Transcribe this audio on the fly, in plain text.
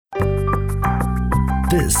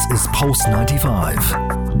This is Pulse 95.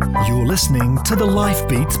 You're listening to the Life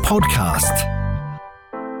Beats podcast.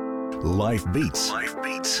 Life Beats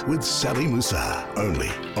with Sally Musa, only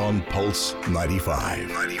on Pulse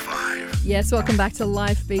 95. Yes, welcome back to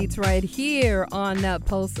Life Beats right here on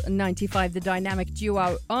Pulse 95. The dynamic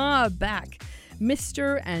duo are back.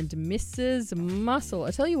 Mr. and Mrs. Muscle.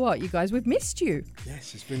 I tell you what, you guys, we've missed you.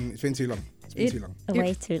 Yes, it's been too long. It's been too long.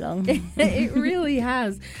 Way too long. It really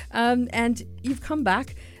has. And you've come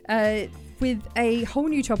back with a whole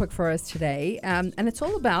new topic for us today. And it's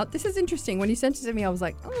all about, this is interesting. When you sent it to me, I was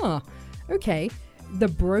like, oh, okay. The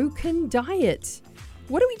broken diet.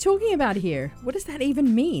 What are we talking about here? What does that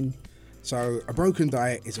even mean? So a broken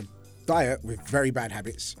diet is a diet with very bad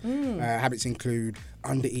habits. Habits include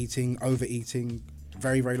undereating, overeating,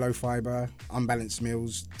 very, very low fiber, unbalanced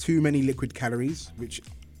meals, too many liquid calories, which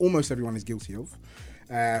almost everyone is guilty of.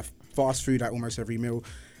 Fast food at almost every meal.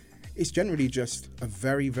 It's generally just a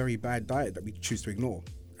very, very bad diet that we choose to ignore.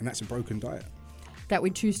 And that's a broken diet. That we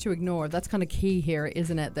choose to ignore. That's kind of key here,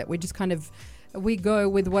 isn't it? That we just kind of, we go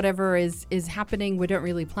with whatever is happening. We don't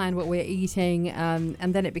really plan what we're eating.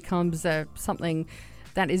 And then it becomes something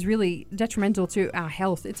that is really detrimental to our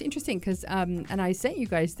health. It's interesting because, and I sent you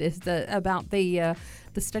guys this, about the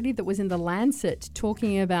study that was in the Lancet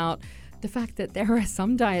talking about the fact that there are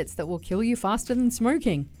some diets that will kill you faster than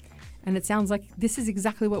smoking. And it sounds like this is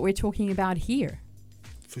exactly what we're talking about here.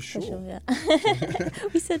 For sure. Yeah.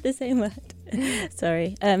 We said the same word.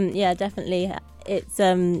 Sorry. Yeah, definitely. It's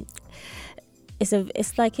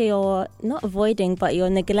like you're not avoiding, but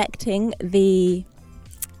you're neglecting the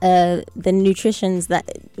nutrients that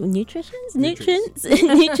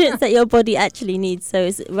your body actually needs. So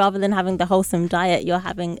it's, rather than having the wholesome diet, you're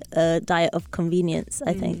having a diet of convenience,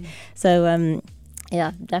 I think. So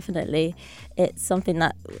yeah, definitely it's something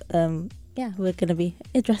that we're going to be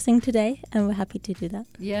addressing today, and we're happy to do that.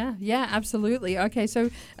 Yeah, absolutely. Okay, so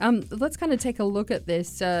let's kind of take a look at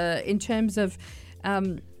this in terms of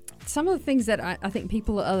some of the things that I think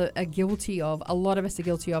people are guilty of, a lot of us are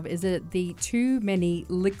guilty of, is the too many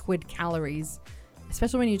liquid calories,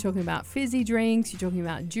 especially when you're talking about fizzy drinks, you're talking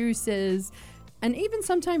about juices, and even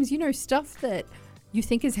sometimes, stuff that you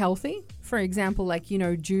think is healthy. For example, like,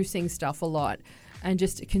 juicing stuff a lot and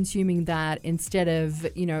just consuming that instead of,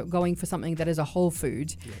 going for something that is a whole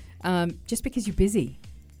food, just because you're busy,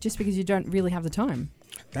 just because you don't really have the time.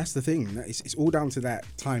 That's the thing. It's all down to that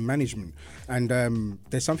time management. And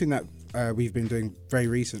there's something that we've been doing very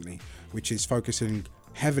recently, which is focusing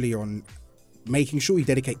heavily on making sure we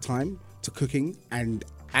dedicate time to cooking and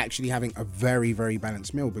actually having a very, very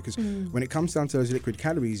balanced meal. Because when it comes down to those liquid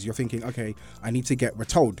calories, you're thinking, okay, we're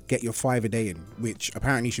told, get your 5 a day in, which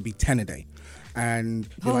apparently should be 10 a day. And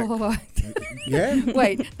you're yeah.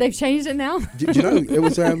 Wait, they've changed it now? Do you know, it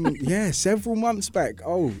was several months back.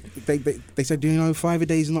 Oh, they said, 5 a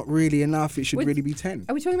day is not really enough. It should really be 10.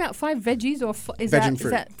 Are we talking about 5 veggies or is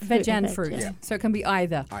that veg and fruit? Yeah. So it can be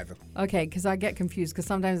either. Either. Okay, because I get confused because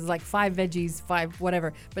sometimes it's like 5 veggies, 5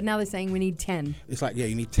 whatever, but now they're saying we need 10. It's like,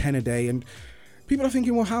 you need 10 a day, and people are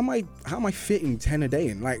thinking, well, how am I fitting 10 a day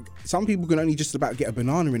in? Like, some people can only just about get a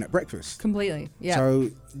banana in at breakfast. Completely, yeah. So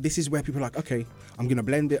this is where people are like, okay, I'm going to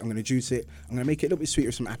blend it, I'm going to juice it, I'm going to make it a little bit sweeter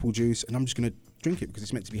with some apple juice, and I'm just going to drink it because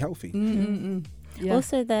it's meant to be healthy. Yeah.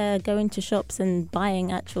 Also, they're going to shops and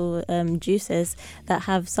buying actual juices that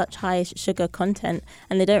have such high sugar content,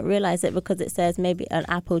 and they don't realize it because it says maybe an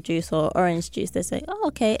apple juice or orange juice. They say, oh,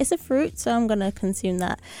 okay, it's a fruit, so I'm going to consume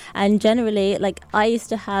that. And generally, like, I used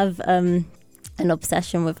to have an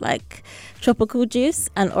obsession with like tropical juice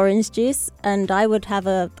and orange juice, and I would have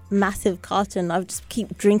a massive carton. I would just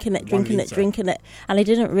keep drinking it, and I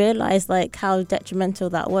didn't realize like how detrimental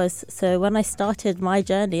that was. So when I started my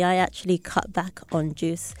journey, I actually cut back on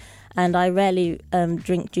juice, and I rarely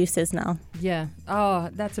drink juices now. Yeah. Oh,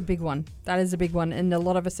 that's a big one. That is a big one, and a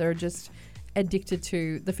lot of us are just addicted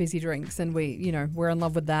to the fizzy drinks, and we're in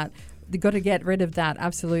love with that. They've got to get rid of that,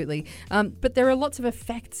 absolutely. But there are lots of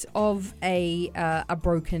effects of a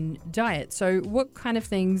broken diet. So what kind of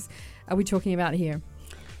things are we talking about here?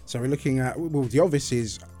 So we're looking at, the obvious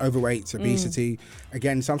is overweight, obesity.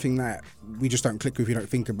 Again, something that we just don't click with, we don't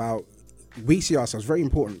think about. We see ourselves, very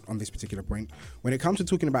important on this particular point, when it comes to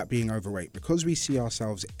talking about being overweight, because we see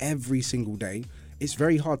ourselves every single day, it's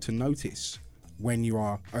very hard to notice when you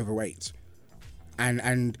are overweight.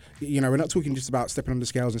 And we're not talking just about stepping on the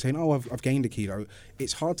scales and saying, oh, I've gained a kilo.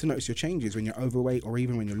 It's hard to notice your changes when you're overweight or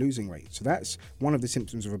even when you're losing weight. So that's one of the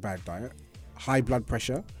symptoms of a bad diet. High blood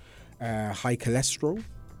pressure, high cholesterol,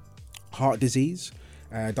 heart disease,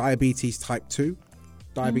 diabetes type 2.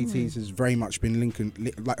 Diabetes has very much been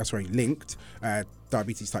linked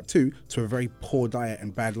diabetes type 2 to a very poor diet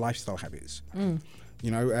and bad lifestyle habits.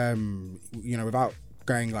 Without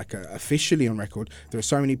going like officially on record, there are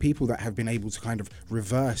so many people that have been able to kind of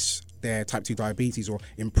reverse their type 2 diabetes or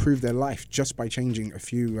improve their life just by changing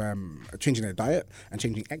changing their diet and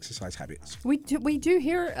changing exercise habits. We do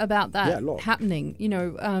hear about that happening.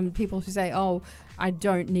 People who say, "Oh, I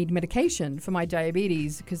don't need medication for my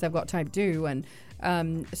diabetes because they've got type 2," and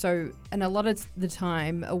a lot of the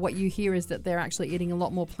time, what you hear is that they're actually eating a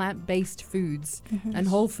lot more plant-based foods and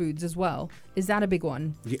whole foods as well. Is that a big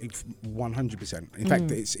one? Yeah, 100%. In fact,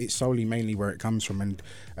 it's solely mainly where it comes from, and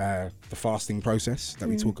the fasting process that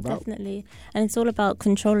we talk about. Definitely. And it's all about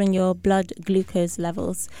controlling your blood glucose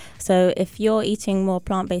levels. So if you're eating more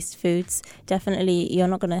plant-based foods, definitely you're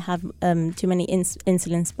not going to have too many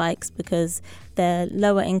insulin spikes because they're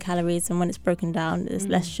lower in calories, and when it's broken down, there's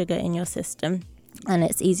less sugar in your system, and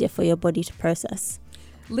it's easier for your body to process.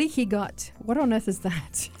 Leaky gut. What on earth is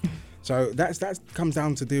that? So that comes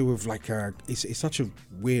down to do with it's such a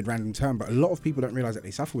weird random term, but a lot of people don't realize that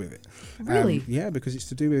they suffer with it. Really? Yeah, because it's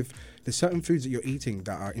to do with the certain foods that you're eating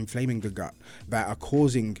that are inflaming the gut, that are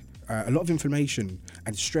causing a lot of inflammation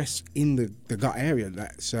and stress in the gut area.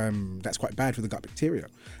 That's quite bad for the gut bacteria,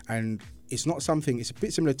 and it's not something. It's a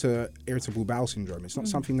bit similar to irritable bowel syndrome. It's not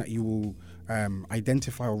something that you will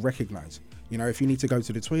identify or recognize. If you need to go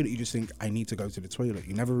to the toilet, you just think, I need to go to the toilet.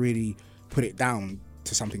 You never really put it down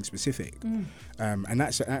to something specific. And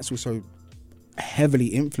that's also heavily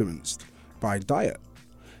influenced by diet.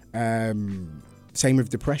 Same with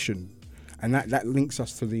depression. And that links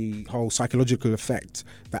us to the whole psychological effect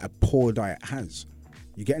that a poor diet has.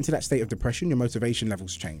 You get into that state of depression, your motivation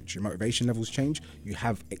levels change. You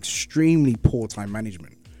have extremely poor time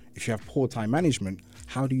management. If you have poor time management,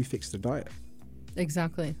 how do you fix the diet?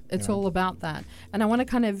 Exactly. It's all about that. And I want to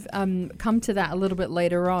kind of come to that a little bit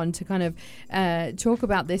later on to kind of talk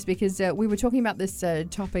about this, because we were talking about this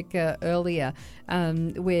topic earlier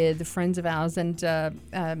with friends of ours, and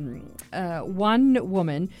one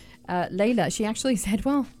woman, Layla, she actually said,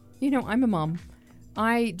 well, I'm a mom.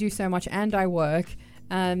 I do so much and I work.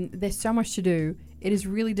 There's so much to do. It is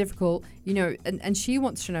really difficult, and she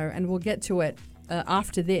wants to know, and we'll get to it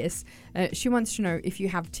after this. She wants to know if you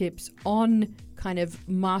have tips on kind of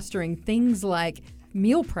mastering things like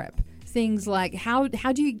meal prep, things like how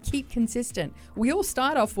do you keep consistent? We all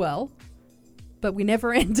start off well, but we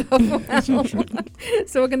never end up well.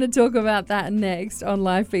 So we're going to talk about that next on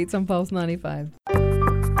Live Beats on Pulse 95.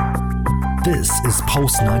 This is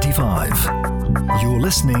Pulse 95. You're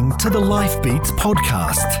listening to the Life Beats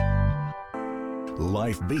podcast.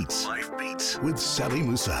 Life Beats with Sally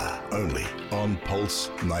Musa, only on Pulse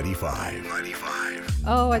 95.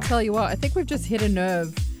 Oh, I tell you what, I think we've just hit a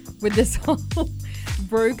nerve with this whole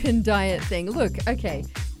broken diet thing. Look, okay,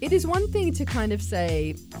 it is one thing to kind of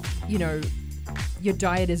say, your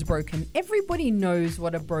diet is broken. Everybody knows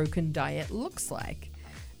what a broken diet looks like.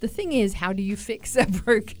 The thing is, how do you fix a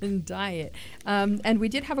broken diet? And we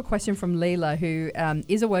did have a question from Layla, who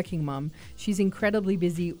is a working mum. She's incredibly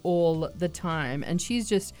busy all the time, and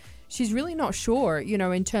she's really not sure,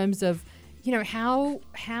 in terms of,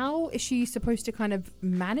 how is she supposed to kind of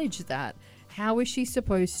manage that? How is she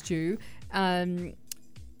supposed to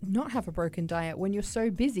not have a broken diet when you're so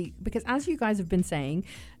busy? Because as you guys have been saying,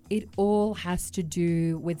 it all has to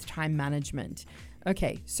do with time management.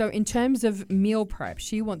 Okay, so in terms of meal prep,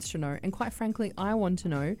 she wants to know, and quite frankly, I want to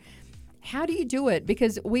know, how do you do it?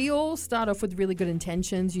 Because we all start off with really good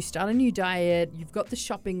intentions. You start a new diet, you've got the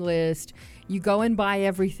shopping list, you go and buy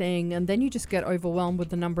everything, and then you just get overwhelmed with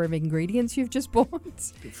the number of ingredients you've just bought.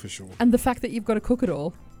 For sure. And the fact that you've got to cook it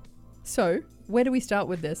all. So, where do we start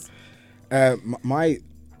with this? My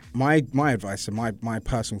advice and my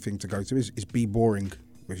personal thing to go to is be boring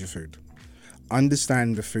with your food.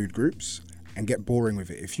 Understand the food groups and get boring with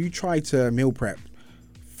it. If you try to meal prep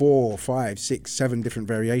 4, 5, 6, 7 different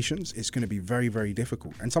variations, it's going to be very, very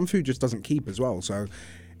difficult. And some food just doesn't keep as well. So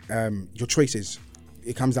your choices,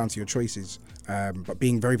 it comes down to your choices. But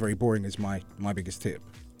being very, very boring is my biggest tip.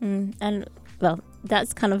 And well,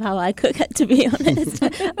 that's kind of how I cook, to be honest.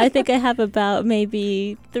 I think I have about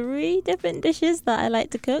maybe 3 different dishes that I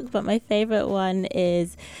like to cook, but my favorite one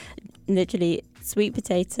is literally sweet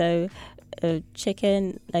potato,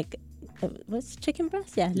 chicken, what's chicken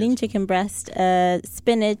breast? Yeah, lean chicken breast,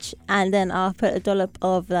 spinach, and then I'll put a dollop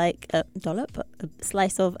of a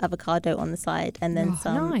slice of avocado on the side, and then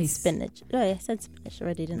some spinach. Oh, yeah, I said spinach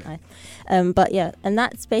already, didn't I? But yeah, and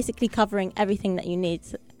that's basically covering everything that you need.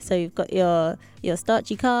 So you've got your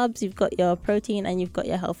starchy carbs, you've got your protein, and you've got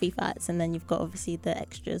your healthy fats, and then you've got obviously the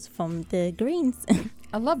extras from the greens.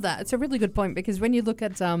 I love that. It's a really good point because when you look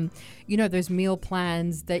at, those meal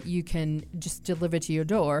plans that you can just deliver to your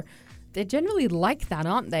door, they're generally like that,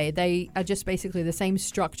 aren't they? They are just basically the same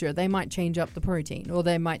structure. They might change up the protein or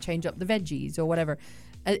they might change up the veggies or whatever.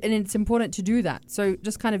 And it's important to do that. So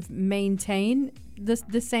just kind of maintain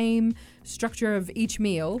the same structure of each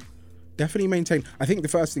meal. Definitely maintain. I think the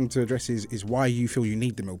first thing to address is why you feel you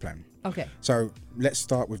need the meal plan. Okay. So let's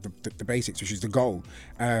start with the basics, which is the goal.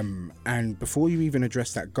 And before you even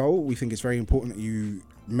address that goal, we think it's very important that you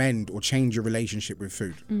mend or change your relationship with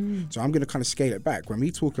food. So I'm going to kind of scale it back. When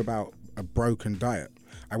we talk about a broken diet,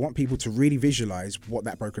 I want people to really visualize what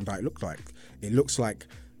that broken diet looks like. It looks like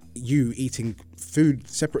you eating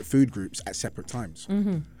separate food groups at separate times.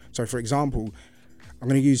 So for example, I'm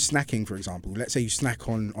going to use snacking, for example. Let's say you snack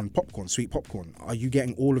on popcorn, sweet popcorn. Are you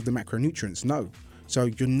getting all of the macronutrients? No. So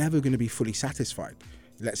you're never going to be fully satisfied.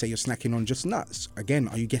 Let's say you're snacking on just nuts. Again,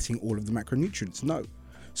 are you getting all of the macronutrients? No.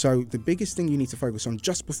 So the biggest thing you need to focus on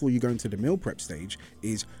just before you go into the meal prep stage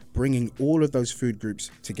is bringing all of those food groups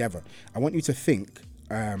together. I want you to think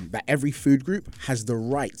that every food group has the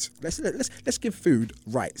right. Let's give food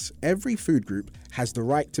rights. Every food group has the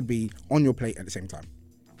right to be on your plate at the same time.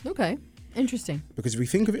 Okay. Interesting. Because if we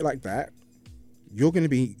think of it like that, you're going to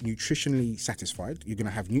be nutritionally satisfied. You're going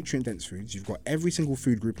to have nutrient-dense foods. You've got every single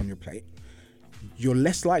food group on your plate. You're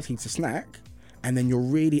less likely to snack, and then you're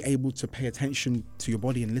really able to pay attention to your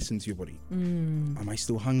body and listen to your body. Am I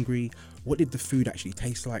still hungry? What did the food actually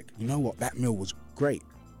taste like? You know what? That meal was great.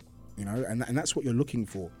 And that's what you're looking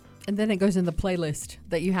for. And then it goes in the playlist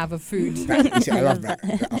that you have of food. I love that.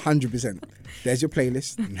 100%. There's your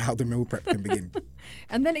playlist and how the meal prep can begin.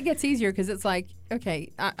 And then it gets easier because it's like,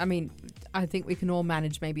 okay, I think we can all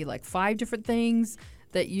manage maybe like 5 different things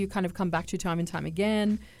that you kind of come back to time and time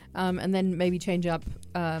again. And then maybe change up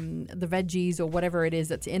the veggies or whatever it is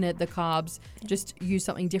that's in it, the carbs, just use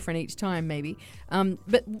something different each time maybe.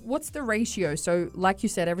 But what's the ratio? So like you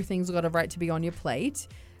said, everything's got a right to be on your plate.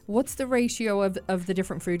 What's the ratio of the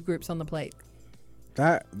different food groups on the plate?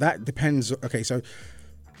 That depends. Okay, so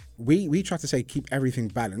we try to say keep everything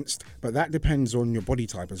balanced, but that depends on your body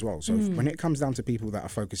type as well. So when it comes down to people that are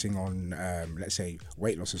focusing on, let's say,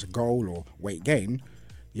 weight loss as a goal or weight gain,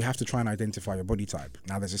 you have to try and identify your body type.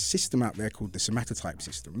 Now, there's a system out there called the somatotype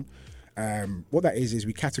system. What that is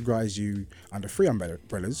we categorize you under 3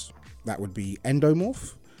 umbrellas. That would be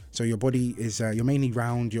endomorph. So your body is you're mainly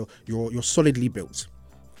round. You're solidly built.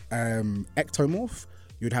 Ectomorph,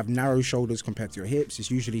 you'd have narrow shoulders compared to your hips.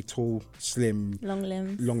 It's usually tall, slim, long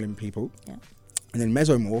limb people. Yeah. And then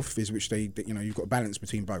mesomorph is which you've got balance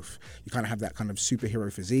between both. You kind of have that kind of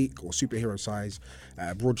superhero physique or superhero size,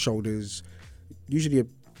 broad shoulders. Usually,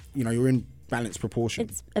 you're in balanced proportion.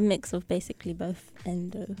 It's a mix of basically both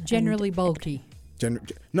endo. Generally bulky.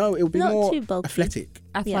 No, it would be not more too bulky.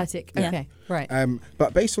 Athletic. Yeah. Okay. Right.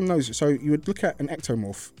 But based on those, so you would look at an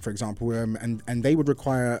ectomorph, for example, and they would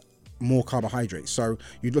require more carbohydrates. So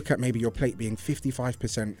you'd look at maybe your plate being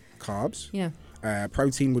 55% carbs. Yeah.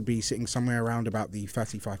 Protein would be sitting somewhere around about the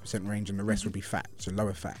 35% range, and the rest would be fat, so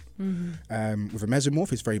lower fat. With a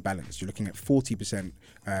mesomorph, it's very balanced. You're looking at 40%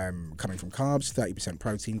 coming from carbs, 30%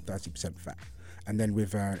 protein, 30% fat. And then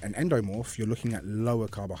with an endomorph, you're looking at lower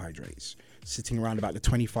carbohydrates, sitting around about the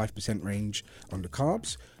 25% range on the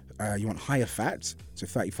carbs. You want higher fat, so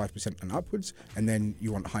 35% and upwards, and then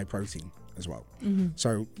you want high protein as well.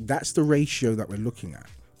 So that's the ratio that we're looking at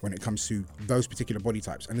when it comes to those particular body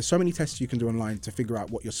types. And there's so many tests you can do online to figure out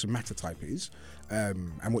what your somatotype is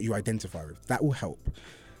and what you identify with. That will help.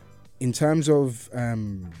 In terms of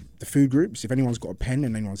the food groups, if anyone's got a pen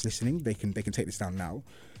and anyone's listening, they can take this down now.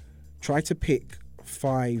 Try to pick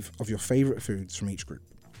 5 of your favorite foods from each group.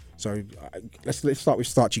 So let's start with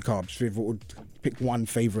starchy carbs. Pick one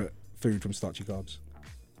favorite food from starchy carbs.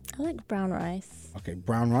 I like brown rice. Okay,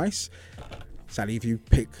 brown rice. Sally, if you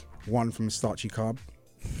pick one from a starchy carb.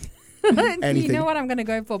 You know what? I'm going to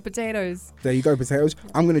go for potatoes. There you go, potatoes.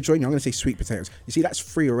 I'm going to join you. I'm going to say sweet potatoes. You see, that's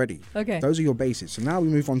 3 already. Okay. Those are your basics. So now we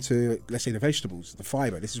move on to, let's say, the vegetables, the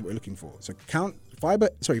fiber. This is what we're looking for. So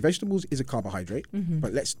vegetables is a carbohydrate,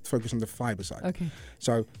 but let's focus on the fiber side. Okay.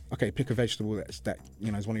 So, pick a vegetable that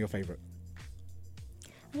is one of your favorite.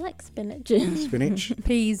 I like spinach. Spinach.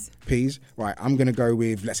 Peas. Right, I'm going to go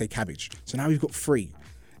with, let's say, cabbage. So now we've got 3.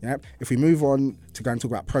 Yeah. If we move on to go and talk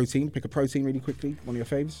about protein, pick a protein really quickly. One of your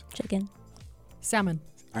faves. Chicken. Salmon.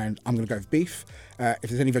 And I'm going to go with beef. If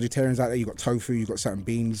there's any vegetarians out there, you've got tofu, you've got certain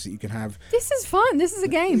beans that you can have. This is fun. This is a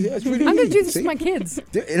game. Yeah, it's really I'm going to do easy. this with my kids.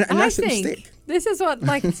 And I that's a think stick. this is what,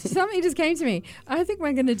 something just came to me. I think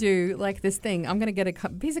we're going to do this thing. I'm going to get a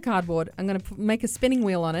piece of cardboard. I'm going to make a spinning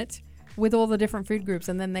wheel on it. with all the different food groups,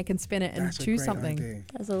 and then they can spin it and That's a choose great something idea.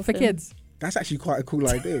 That's all for kids. That's actually quite a cool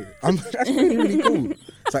idea. That's really, really cool.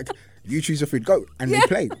 It's like, you choose your food, go, and they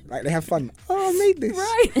play. Like, they have fun. Oh, I made this.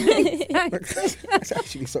 Right. Like, that's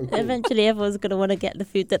actually so cool. Eventually, everyone's going to want to get the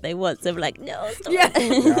food that they want. So we're like, no, stop. Yeah.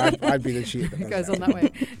 Yeah, I'd be the cheat that It does goes on that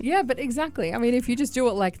way. Yeah, but exactly. I mean, if you just do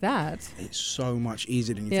it like that. It's so much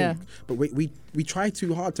easier than you Yeah. think. But we try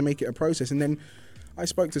too hard to make it a process. And then I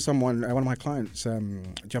spoke to someone, one of my clients, the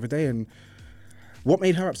other day, and what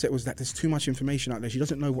made her upset was that there's too much information out there. She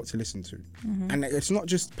doesn't know what to listen to. And it's not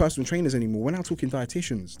just personal trainers anymore. We're now talking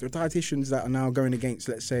dietitians. There are dietitians that are now going against,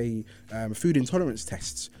 let's say, food intolerance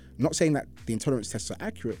tests. I'm not saying that the intolerance tests are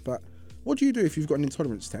accurate, but what do you do if you've got an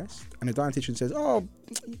intolerance test and a dietitian says, oh,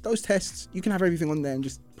 those tests, you can have everything on there and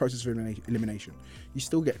just process for elimination? You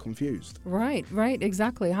still get confused. Right,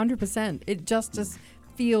 exactly, 100%. It just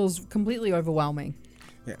feels completely overwhelming.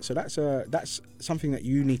 Yeah, so that's something that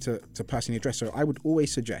you need to personally address. So I would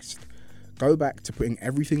always suggest go back to putting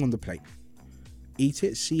everything on the plate, eat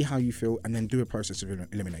it, see how you feel, and then do a process of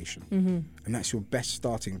elimination. And that's your best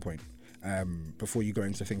starting point before you go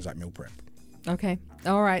into things like meal prep. Okay.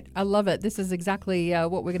 All right. I love it. This is exactly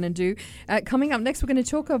what we're going to do. Coming up next, we're going to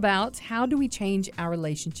talk about how do we change our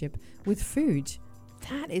relationship with food.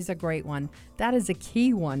 That is a great one. That is a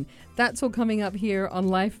key one. That's all coming up here on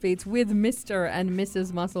Life Beats with Mr. and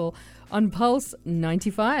Mrs. Muscle on Pulse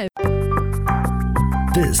 95.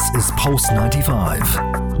 This is Pulse 95.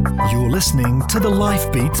 You're listening to the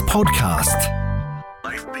Life Beats podcast.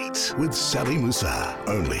 Life Beats with Sally Musa,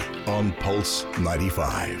 only on Pulse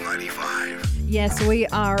 95. Yes, we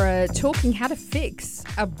are talking how to fix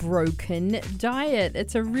a broken diet.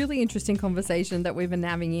 It's a really interesting conversation that we've been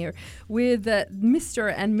having here with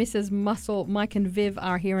Mr. and Mrs. Muscle. Mike and Viv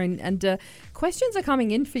are here, and questions are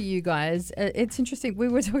coming in for you guys. It's interesting. We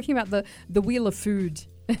were talking about the wheel of food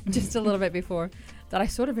just a little bit before that I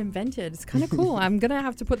sort of invented. It's kind of cool. I'm going to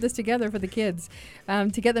have to put this together for the kids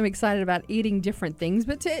to get them excited about eating different things.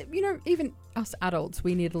 But to, even us adults,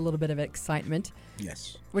 we need a little bit of excitement.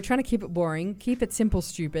 Yes. We're trying to keep it boring. Keep it simple,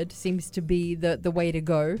 stupid seems to be the way to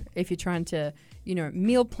go if you're trying to,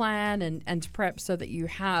 meal plan and prep so that you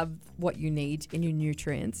have what you need in your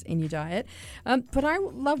nutrients in your diet. But I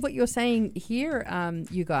love what you're saying here,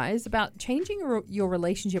 you guys, about changing your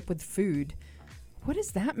relationship with food. What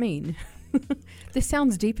does that mean? This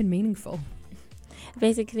sounds deep and meaningful.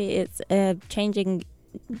 Basically, it's changing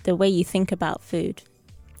the way you think about food,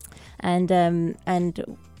 and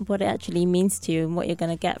what it actually means to you and what you're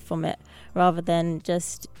going to get from it, rather than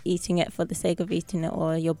just eating it for the sake of eating it,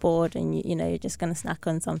 or you're bored and you're just going to snack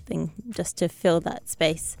on something just to fill that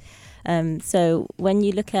space. So when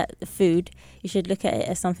you look at the food, you should look at it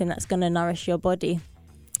as something that's going to nourish your body.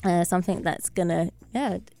 Something that's going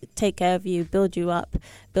to take care of you, build you up,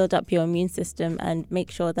 build up your immune system, and make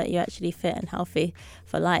sure that you're actually fit and healthy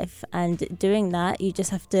for life. And doing that, you just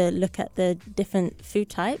have to look at the different food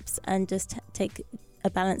types and just take a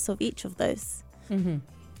balance of each of those. Mm-hmm.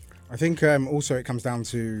 I think also it comes down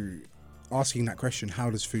to asking that question, how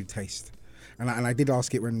does food taste? And I did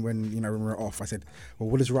ask it when we were off. I said, well,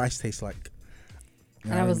 what does rice taste like?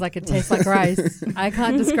 And I was like, it tastes like rice. I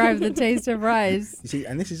can't describe the taste of rice. You see,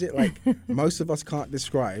 and this is it, like, most of us can't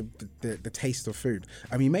describe the taste of food.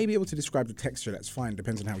 I mean, you may be able to describe the texture, that's fine,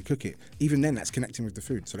 depends on how we cook it. Even then, that's connecting with the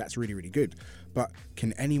food, so that's really, really good. But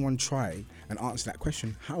can anyone try and answer that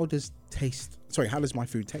question? How does my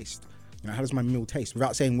food taste? How does my meal taste?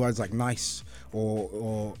 Without saying words like nice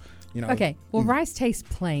or Okay, well, rice tastes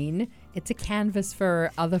plain. It's a canvas for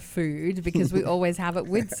other food because we always have it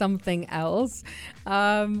with something else.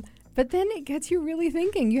 But then it gets you really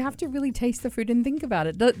thinking. You have to really taste the food and think about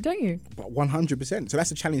it, don't you? But 100%. So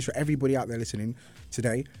that's a challenge for everybody out there listening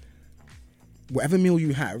today. Whatever meal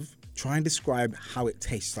you have, try and describe how it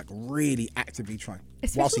tastes, like really actively try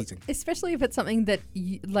whilst eating. Especially if it's something that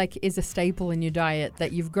is a staple in your diet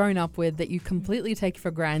that you've grown up with, that you completely take for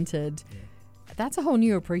granted. Yeah. That's a whole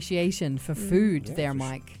new appreciation for food there,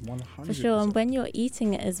 Mike. 100%. For sure. And when you're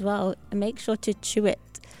eating it as well, make sure to chew it.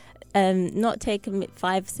 Not take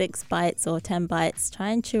 5, 6 bites or 10 bites.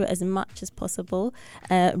 Try and chew it as much as possible.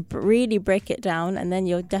 Really break it down, and then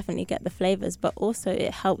you'll definitely get the flavors. But also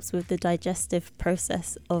it helps with the digestive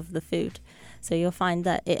process of the food. So you'll find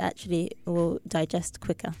that it actually will digest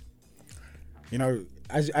quicker.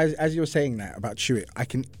 As you're saying that about chew it, I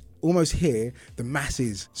can almost hear the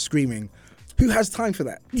masses screaming, who has time for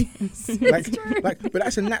that? Yes, but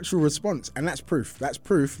that's a natural response, and that's proof. That's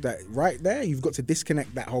proof that right there, you've got to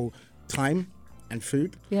disconnect that whole time and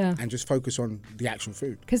food, Yeah. and just focus on the actual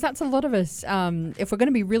food. Because that's a lot of us. If we're going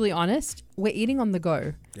to be really honest, we're eating on the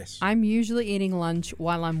go. Yes. I'm usually eating lunch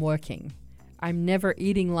while I'm working. I'm never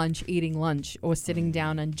eating lunch or sitting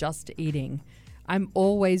down and just eating. I'm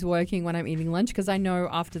always working when I'm eating lunch because I know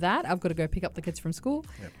after that I've got to go pick up the kids from school.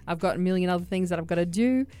 Yep. I've got a million other things that I've got to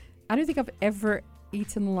do. I don't think I've ever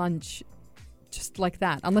eaten lunch just like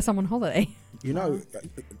that unless I'm on holiday. You know,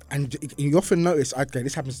 and you often notice, okay,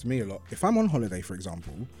 this happens to me a lot. If I'm on holiday, for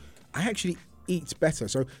example, I actually eat better.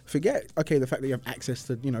 So forget, okay, the fact that you have access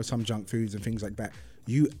to, some junk foods and things like that.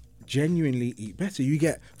 You genuinely eat better. You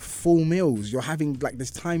get full meals. You're having,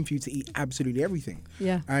 there's time for you to eat absolutely everything.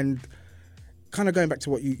 Yeah. And kind of going back to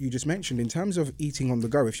what you just mentioned, in terms of eating on the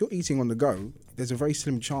go, if you're eating on the go, there's a very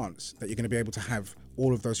slim chance that you're going to be able to have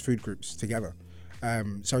all of those food groups together.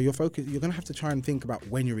 So you're going to have to try and think about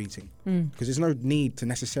when you're eating, because there's no need to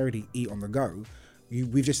necessarily eat on the go.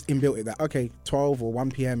 We've just inbuilt it that, okay, 12 or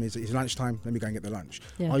 1 p.m. is lunchtime, let me go and get the lunch.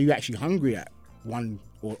 Yeah. Are you actually hungry at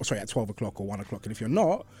at 12 o'clock or 1 o'clock? And if you're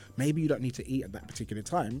not, maybe you don't need to eat at that particular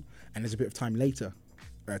time, and there's a bit of time later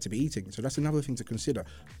to be eating. So that's another thing to consider.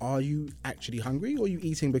 Are you actually hungry, or are you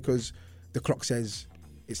eating because the clock says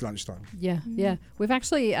it's lunchtime? Yeah. We've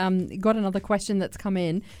actually got another question that's come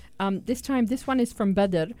in. This one is from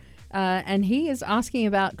Badr, and he is asking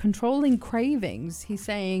about controlling cravings. He's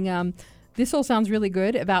saying, this all sounds really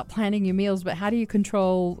good about planning your meals, but how do you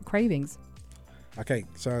control cravings? Okay,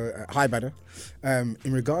 so hi, Badr. In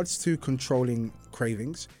regards to controlling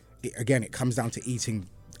cravings, it comes down to eating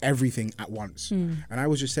everything at once. And I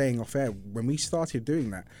was just saying off air, when we started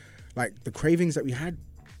doing that, the cravings that we had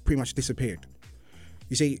pretty much disappeared.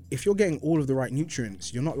 You see, if you're getting all of the right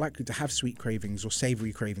nutrients, you're not likely to have sweet cravings or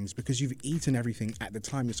savory cravings because you've eaten everything at the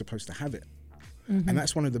time you're supposed to have it. And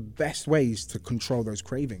that's one of the best ways to control those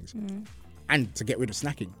cravings and to get rid of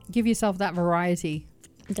snacking. Give yourself that variety.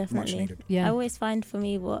 Definitely. Much needed. Yeah. I always find for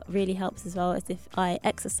me what really helps as well is if I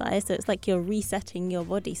exercise. So it's like you're resetting your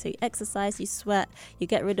body. So you exercise, you sweat, you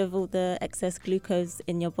get rid of all the excess glucose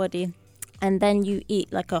in your body, and then you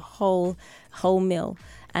eat like a whole meal,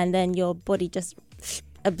 and then your body just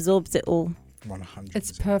absorbs it all. 100%.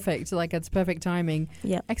 It's perfect. It's perfect timing.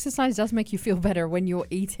 Yeah. Exercise does make you feel better when you're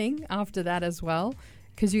eating after that as well,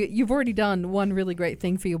 because you've already done one really great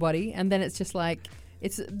thing for your body, and then it's just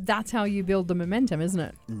that's how you build the momentum, isn't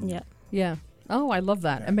it? Yeah. Yeah. Oh, I love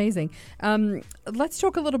that. Yeah. Amazing. Let's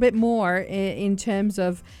talk a little bit more in terms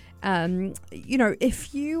of,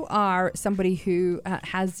 if you are somebody who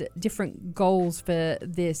has different goals for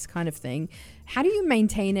this kind of thing, how do you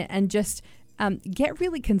maintain it and just get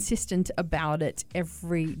really consistent about it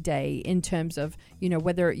every day in terms of,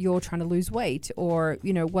 whether you're trying to lose weight or,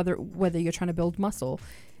 whether you're trying to build muscle?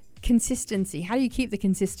 Consistency. How do you keep the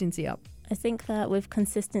consistency up? I think that with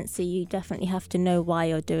consistency, you definitely have to know why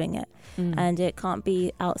you're doing it. And it can't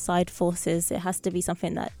be outside forces. It has to be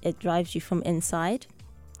something that it drives you from inside.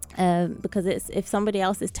 Because if somebody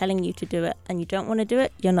else is telling you to do it and you don't want to do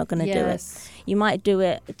it, you're not going to do it. You might do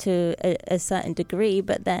it to a certain degree,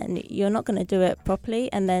 but then you're not going to do it properly.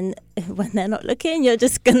 And then when they're not looking, you're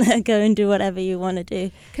just going to go and do whatever you want to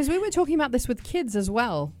do. Because we were talking about this with kids as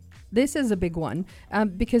well. This is a big one,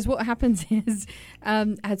 because what happens is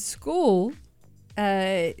at school,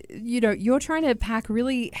 you're trying to pack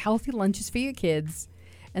really healthy lunches for your kids,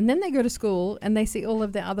 and then they go to school and they see all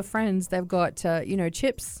of their other friends. They've got,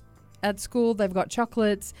 chips at school. They've got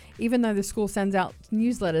chocolates, even though the school sends out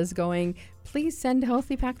newsletters going, please send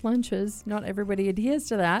healthy packed lunches. Not everybody adheres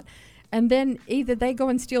to that. And then either they go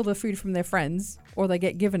and steal the food from their friends or they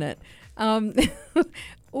get given it.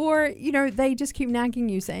 Or, they just keep nagging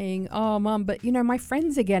you saying, oh, Mom, but, my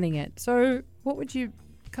friends are getting it. So what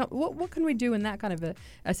can we do in that kind of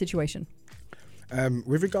a situation?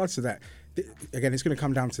 With regards to that, again, it's going to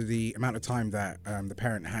come down to the amount of time that the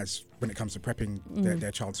parent has when it comes to prepping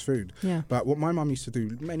their child's food. Yeah. But what my mum used to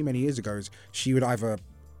do many, many years ago is she would either,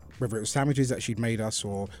 whether it was sandwiches that she'd made us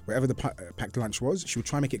or whatever the packed lunch was, she would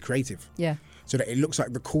try and make it creative. Yeah. So that it looks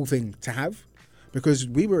like the cool thing to have. Because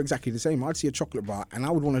we were exactly the same. I'd see a chocolate bar and I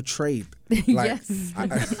would want to trade. Yes. I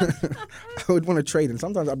would want to trade. And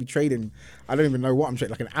sometimes I'd be trading, I don't even know what I'm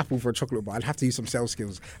trading, like an apple for a chocolate bar. I'd have to use some sales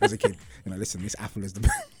skills as a kid. Listen, this apple is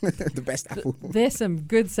the best apple. There's some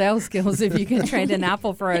good sales skills if you can trade an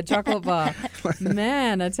apple for a chocolate bar.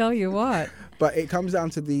 Man, I tell you what. But it comes down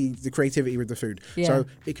to the creativity with the food. Yeah. So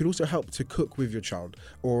it could also help to cook with your child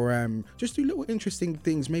or just do little interesting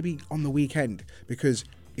things maybe on the weekend, because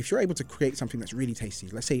if you're able to create something that's really tasty,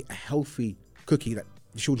 let's say a healthy cookie that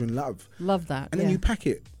the children love. Love that. And then you pack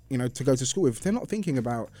it, to go to school with. They're not thinking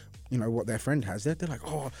about you know, what their friend has, they're like,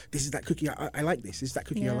 oh, this is that cookie. I like this. This is that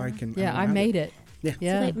cookie I like. And I made it. Yeah.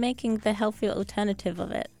 Yeah. So like making the healthier alternative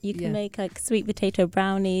of it. You can make like sweet potato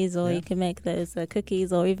brownies, or you can make those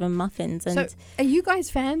cookies, or even muffins. And so are you guys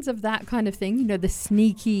fans of that kind of thing? You know, the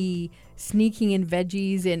sneaking in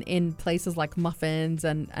veggies in places like muffins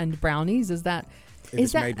and brownies. Is that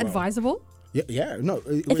advisable? Yeah, no.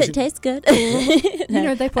 If it tastes good. You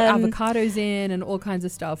know, they put avocados in and all kinds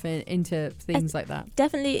of stuff into things like that.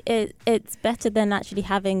 Definitely, it's better than actually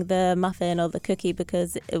having the muffin or the cookie,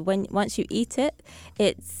 because once you eat it,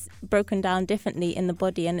 it's broken down differently in the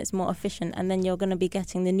body and it's more efficient, and then you're going to be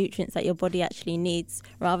getting the nutrients that your body actually needs,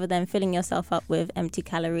 rather than filling yourself up with empty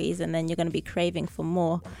calories, and then you're going to be craving for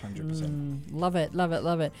more. 100%. Love it, love it,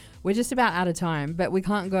 love it. We're just about out of time, but we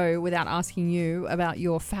can't go without asking you about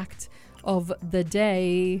your fact of the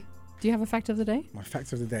day. Do you have a fact of the day? My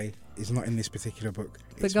fact of the day is not in this particular book.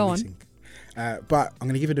 But go missing. But I'm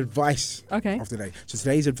going to give it advice of the day. So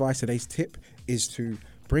today's tip is to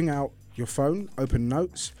bring out your phone, open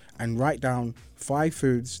notes, and write down 5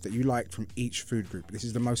 foods that you like from each food group. This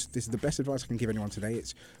is the best advice I can give anyone today.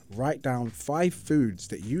 It's write down 5 foods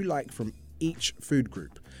that you like from each food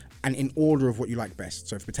group, and in order of what you like best.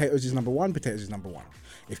 So if potatoes is number 1, potatoes is number 1.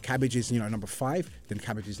 If cabbage is, number 5, then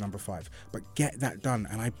cabbage is number 5. But get that done,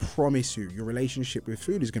 and I promise you, your relationship with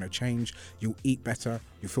food is going to change. You'll eat better,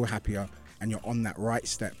 you'll feel happier, and you're on that right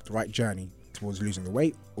step, the right journey towards losing the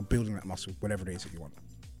weight or building that muscle, whatever it is that you want.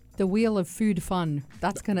 The wheel of food fun.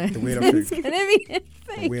 That's gonna. The wheel of food. It's gonna be a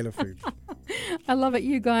thing. The wheel of food. I love it,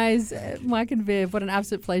 you guys. Mike and Viv, what an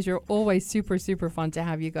absolute pleasure. Always super, super fun to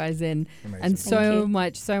have you guys in. Amazing. And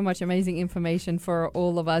so much amazing information for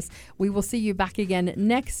all of us. We will see you back again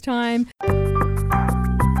next time.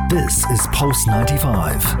 This is Pulse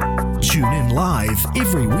 95. Tune in live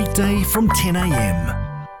every weekday from 10 a.m.